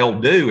typically what they'll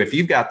do, if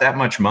you've got that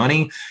much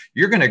money,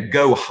 you're going to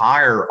go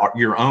hire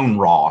your own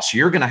Ross.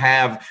 You're going to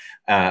have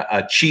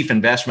a chief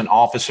investment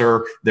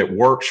officer that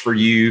works for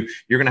you.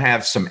 You're going to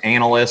have some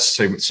analysts,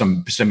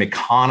 some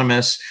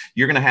economists.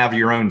 You're going to have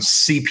your own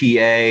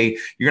CPA.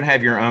 You're going to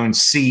have your own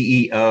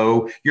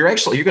CEO.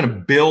 You're going to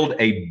build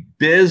a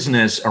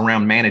business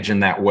around managing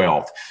that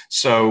wealth.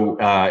 So,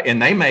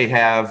 and they may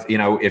have,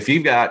 if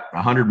you've got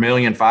 $100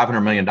 million,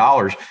 $500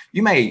 million,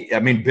 you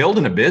may,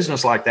 building a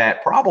business like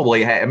that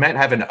probably might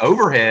have an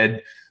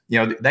overhead.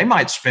 They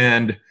might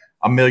spend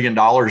 $1 million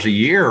a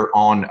year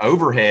on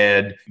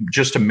overhead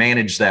just to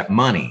manage that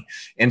money.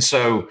 And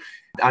so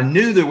I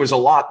knew there was a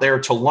lot there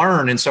to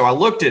learn. And so I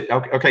looked at,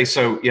 okay,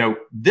 so,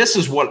 this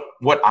is what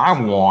I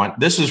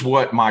want. This is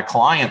what my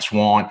clients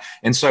want.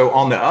 And so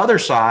on the other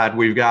side,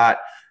 we've got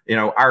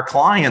our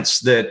clients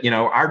that,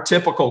 our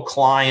typical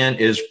client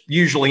is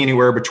usually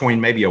anywhere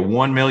between maybe a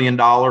 $1 million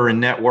in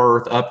net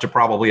worth up to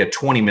probably a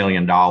 $20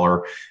 million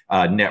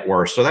net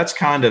worth. So that's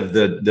kind of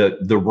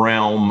the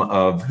realm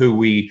of who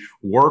we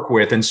work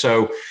with. And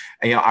so,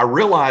 I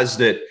realized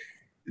that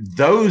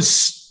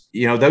those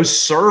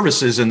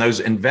services and those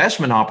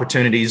investment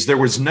opportunities, there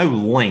was no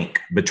link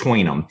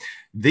between them.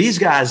 These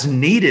guys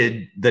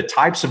needed the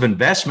types of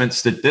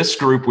investments that this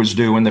group was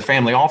doing, the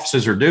family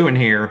offices are doing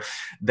here.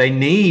 They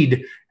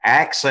need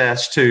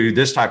access to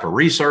this type of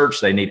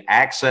research. They need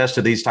access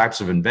to these types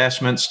of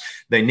investments.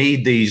 They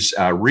need these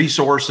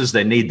resources.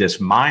 They need this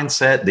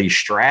mindset, these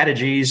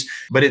strategies,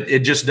 but it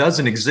just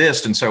doesn't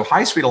exist. And so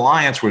High Speed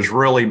Alliance was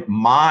really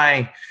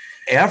my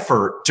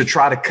effort to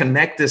try to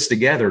connect this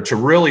together to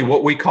really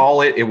what we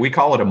call it a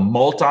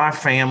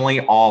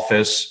multifamily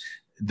office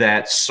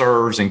that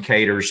serves and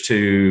caters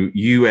to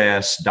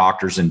U.S.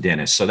 doctors and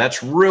dentists. So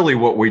that's really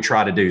what we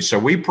try to do. So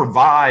we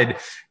bridge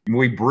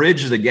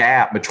the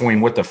gap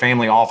between what the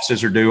family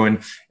offices are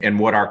doing and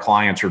what our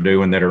clients are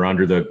doing that are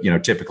under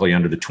typically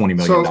under the $20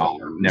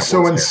 million net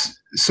worth.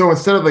 So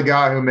instead of the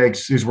guy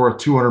who's worth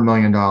 $200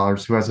 million,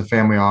 who has a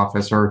family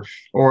office or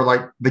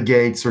like the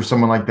Gates or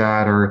someone like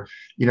that, or,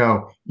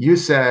 you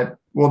said,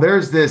 well,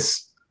 there's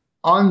this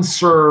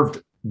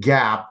unserved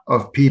gap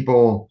of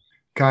people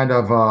kind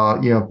of,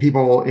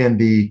 people in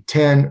the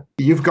 10,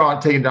 you've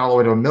taken it all the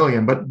way to $1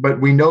 million,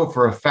 but we know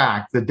for a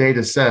fact, the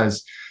data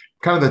says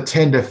kind of the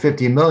 10 to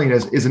 50 million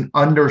is an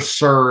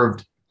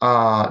underserved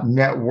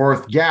net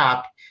worth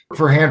gap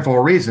for a handful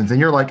of reasons. And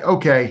you're like,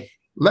 okay,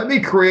 let me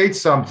create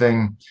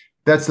something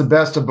that's the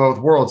best of both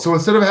worlds. So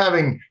instead of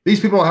having these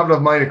people don't have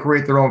enough money to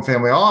create their own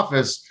family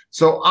office,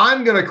 so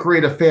I'm going to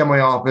create a family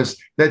office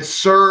that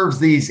serves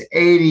these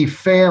 80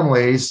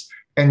 families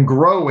and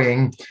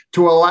growing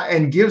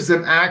and gives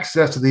them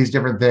access to these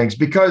different things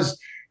because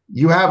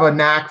you have a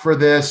knack for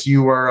this.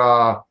 You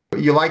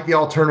like the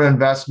alternative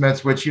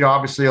investments, which,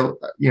 obviously,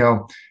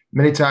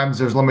 many times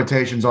there's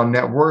limitations on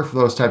net worth for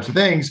those types of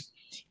things.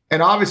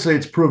 And obviously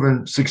it's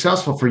proven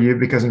successful for you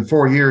because in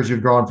 4 years,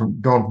 you've gone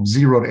from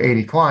 0 to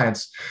 80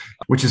 clients,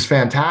 which is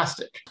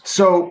fantastic.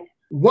 So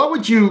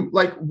what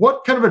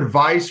kind of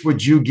advice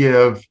would you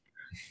give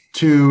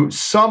to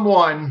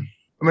someone?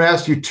 I'm going to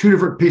ask you two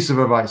different pieces of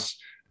advice.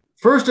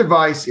 First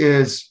advice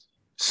is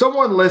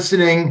someone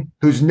listening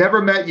who's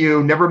never met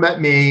you, never met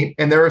me,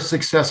 and they're a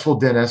successful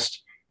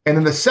dentist. And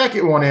then the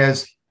second one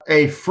is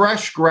a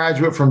fresh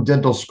graduate from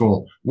dental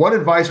school. What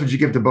advice would you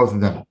give to both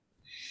of them?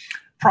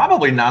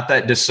 Probably not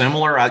that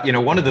dissimilar.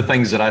 One of the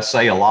things that I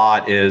say a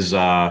lot is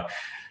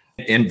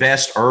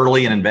invest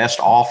early and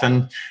invest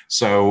often.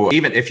 So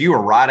even if you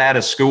were right out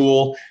of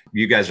school,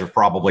 you guys are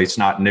probably, it's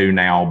not new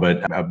now,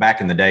 but back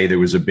in the day, there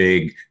was a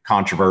big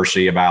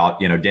controversy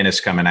about,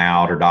 dentists coming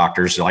out or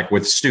doctors like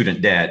with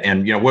student debt.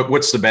 And,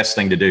 what's the best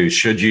thing to do?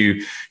 Should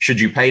you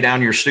pay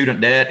down your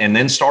student debt and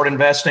then start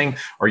investing,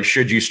 or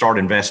should you start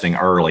investing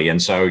early?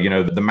 And so,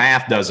 the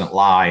math doesn't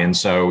lie. And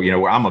so,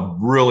 I'm a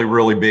really,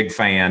 really big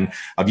fan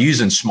of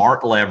using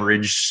smart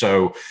leverage.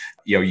 So,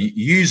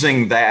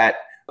 using that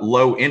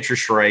low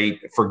interest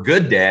rate for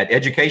good debt,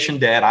 education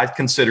debt, I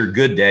consider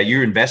good debt.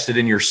 You're invested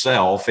in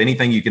yourself.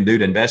 Anything you can do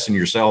to invest in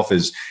yourself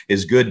is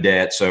good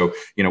debt. So,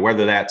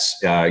 whether that's,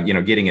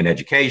 getting an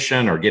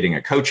education or getting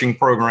a coaching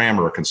program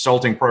or a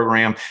consulting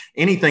program,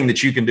 anything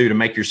that you can do to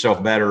make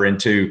yourself better and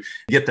to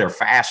get there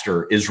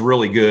faster is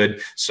really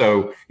good.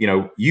 So,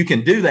 you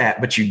can do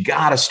that, but you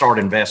got to start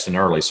investing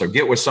early. So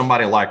get with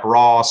somebody like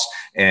Ross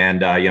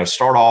and,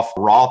 start off.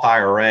 Roth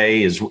IRA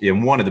is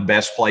in one of the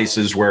best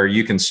places where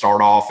you can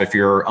start off if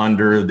you're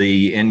under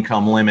the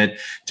income limit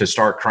to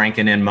start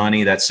cranking in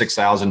money. That's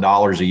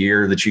 $6,000 a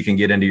year that you can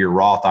get into your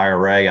Roth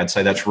IRA. I'd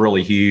say that's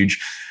really huge.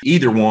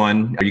 Either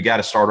one, you got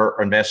to start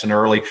investing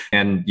early.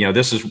 And,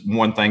 this is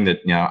one thing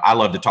that, I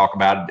love to talk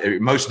about.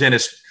 Most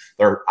dentists,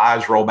 their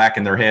eyes roll back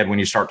in their head when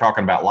you start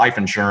talking about life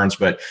insurance,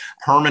 but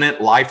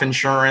permanent life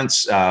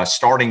insurance,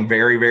 starting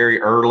very, very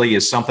early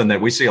is something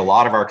that we see a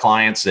lot of our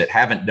clients that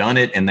haven't done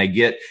it and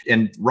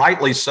and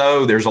rightly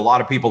so. There's a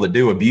lot of people that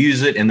do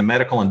abuse it in the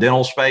medical and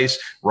dental space.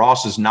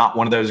 Ross is not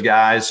one of those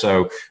guys.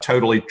 So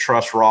totally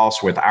trust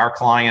Ross with our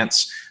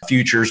clients'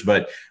 futures.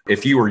 But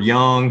if you are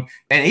young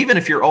and even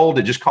if you're old,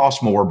 it just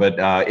costs more. But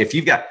if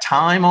you've got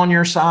time on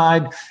your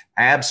side,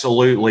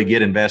 absolutely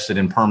get invested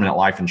in permanent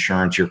life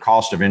insurance. Your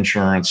cost of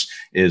insurance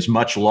is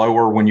much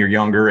lower when you're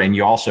younger, and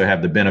you also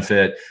have the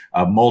benefit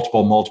of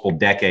multiple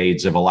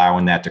decades of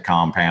allowing that to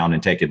compound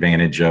and take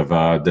advantage of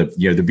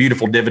the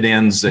beautiful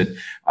dividends that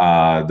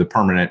the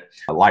permanent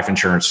life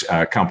insurance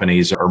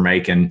companies are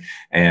making,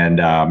 and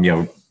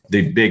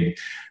the big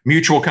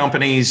mutual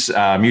companies,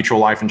 mutual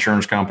life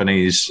insurance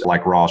companies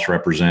like Ross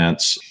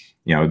represents.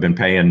 We've been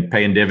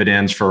paying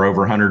dividends for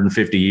over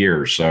 150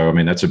 years. So, I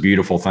mean, that's a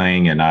beautiful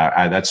thing. And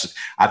I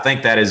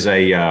think that is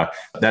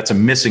that's a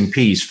missing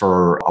piece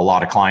for a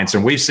lot of clients.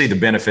 And we see the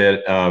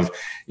benefit of,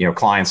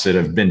 clients that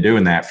have been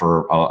doing that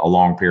for a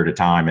long period of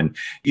time. And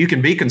you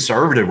can be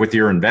conservative with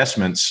your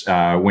investments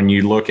when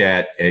you look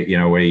at, a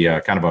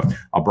kind of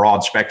a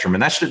broad spectrum.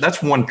 And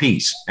that's one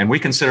piece. And we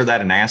consider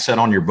that an asset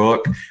on your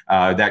book,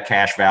 that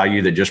cash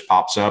value that just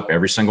pops up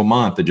every single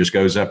month. It just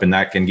goes up, and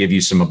that can give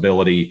you some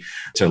ability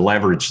to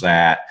leverage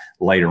that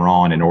later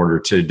on in order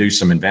to do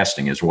some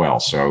investing as well.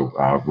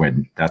 So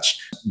when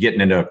that's getting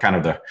into kind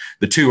of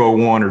the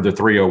 201 or the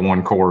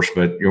 301 course,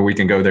 but we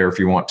can go there if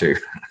you want to.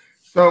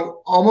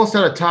 So almost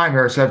out of time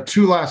here. So I have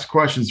two last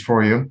questions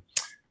for you.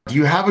 Do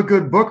you have a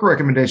good book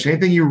recommendation?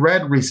 Anything you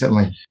read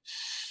recently?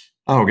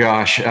 Oh,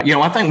 gosh.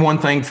 I think one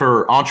thing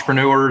for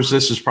entrepreneurs,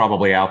 this is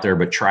probably out there,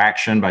 but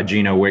Traction by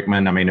Gino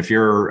Wickman. I mean, if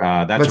you're,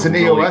 that's an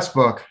EOS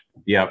book.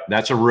 Yep.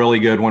 That's a really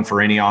good one for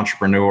any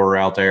entrepreneur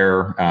out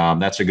there.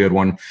 That's a good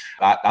one.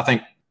 I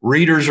think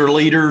readers are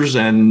leaders.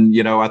 And,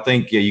 I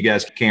think you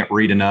guys can't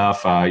read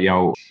enough.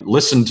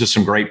 Listen to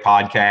some great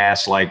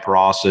podcasts like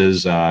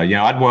Ross's.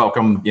 I'd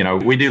welcome,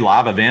 we do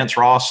live events,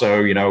 Ross.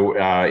 So,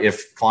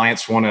 if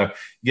clients want to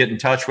get in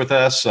touch with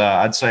us,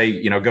 I'd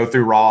say, go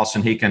through Ross,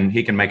 and he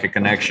can make a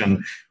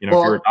connection. If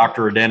you're a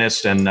doctor or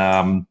dentist and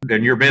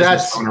you're a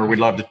business owner, we'd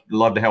love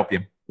to help you.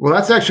 Well,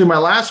 that's actually my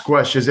last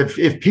question is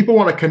if people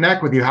want to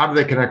connect with you, how do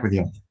they connect with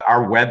you?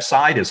 Our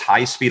website is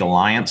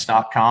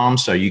highspeedalliance.com.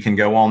 So you can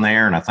go on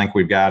there, and I think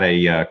we've got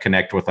a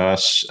connect with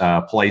us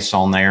place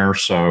on there.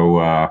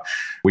 So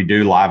we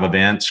do live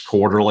events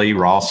quarterly.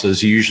 Ross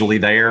is usually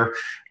there.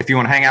 If you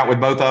want to hang out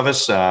with both of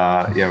us,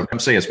 come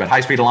see us. But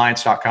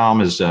highspeedalliance.com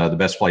is the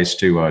best place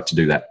to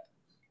do that.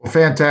 Well,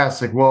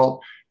 fantastic.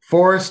 Well,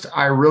 Forrest,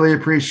 I really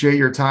appreciate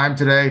your time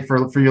today.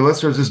 For your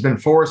listeners, this has been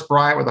Forrest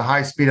Bryant with the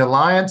High Speed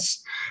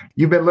Alliance.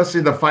 You've been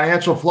listening to the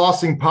Financial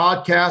Flossing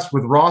Podcast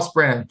with Ross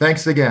Brannon.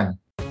 Thanks again.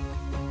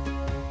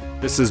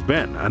 This has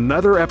been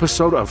another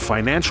episode of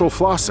Financial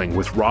Flossing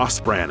with Ross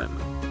Brannon,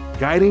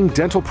 guiding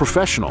dental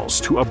professionals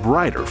to a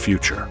brighter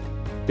future.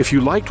 If you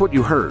liked what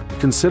you heard,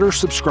 consider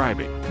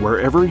subscribing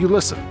wherever you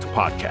listen to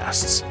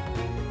podcasts.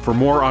 For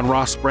more on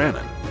Ross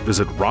Brannon,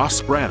 visit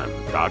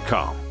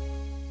rossbrannon.com.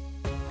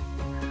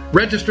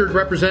 Registered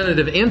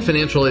representative and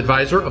financial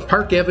advisor of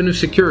Park Avenue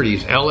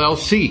Securities,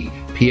 LLC,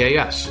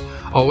 PAS.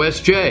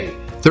 OSJ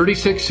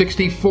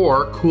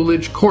 3664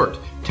 Coolidge Court,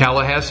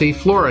 Tallahassee,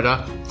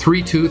 Florida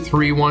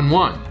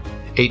 32311,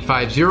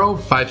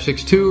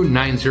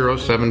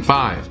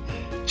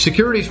 850-562-9075.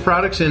 Securities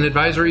products and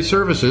advisory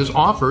services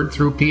offered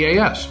through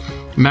PAS.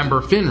 Member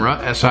FINRA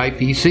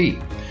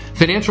SIPC.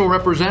 Financial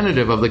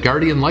representative of the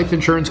Guardian Life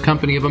Insurance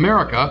Company of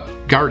America,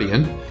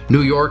 Guardian,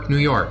 New York, New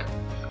York.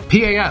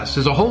 PAS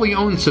is a wholly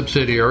owned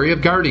subsidiary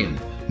of Guardian.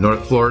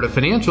 North Florida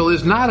Financial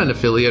is not an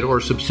affiliate or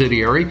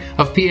subsidiary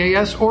of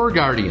PAS or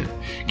Guardian.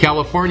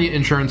 California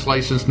Insurance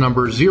License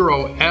Number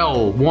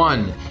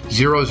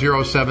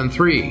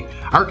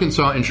 0L10073.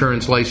 Arkansas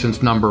Insurance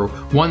License Number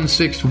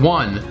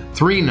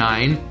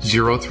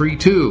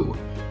 161-39032.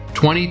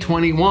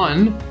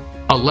 2021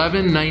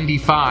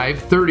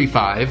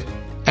 119535.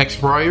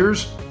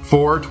 Expires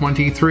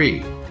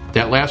 423.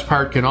 That last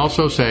part can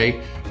also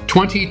say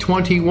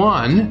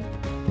 2021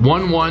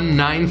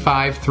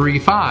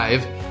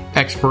 119535.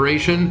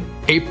 Expiration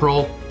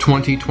April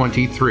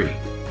 2023.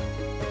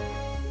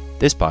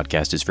 This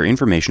podcast is for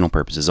informational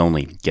purposes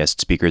only.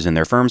 Guest speakers and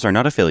their firms are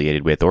not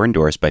affiliated with or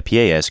endorsed by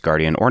PAS,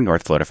 Guardian, or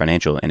North Florida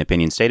Financial, and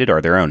opinions stated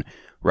are their own.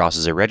 Ross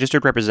is a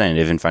registered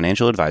representative and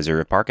financial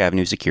advisor of Park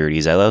Avenue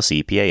Securities,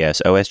 LLC,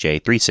 PAS,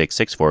 OSJ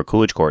 3664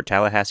 Coolidge Court,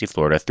 Tallahassee,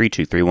 Florida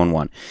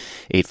 32311,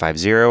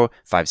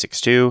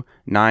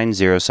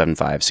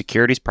 850-562-9075.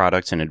 Securities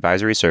products and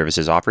advisory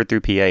services offered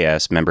through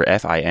PAS, member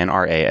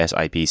FINRA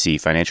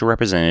SIPC, financial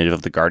representative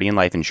of the Guardian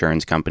Life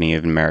Insurance Company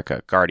of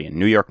America, Guardian,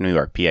 New York, New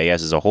York.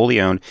 PAS is a wholly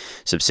owned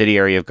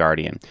subsidiary of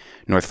Guardian.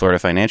 North Florida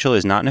Financial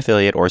is not an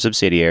affiliate or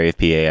subsidiary of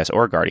PAS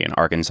or Guardian.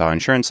 Arkansas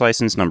Insurance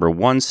License Number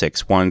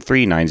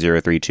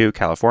 161-39032.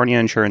 California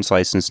Insurance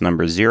License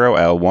Number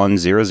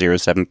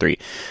 0L10073.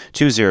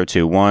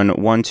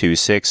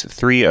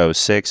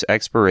 2021-126-306.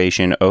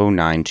 Expiration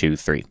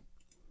 0923.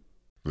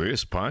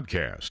 This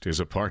podcast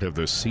is a part of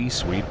the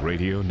C-Suite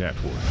Radio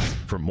Network.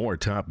 For more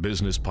top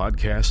business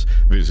podcasts,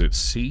 visit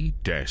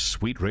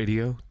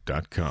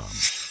c-suiteradio.com.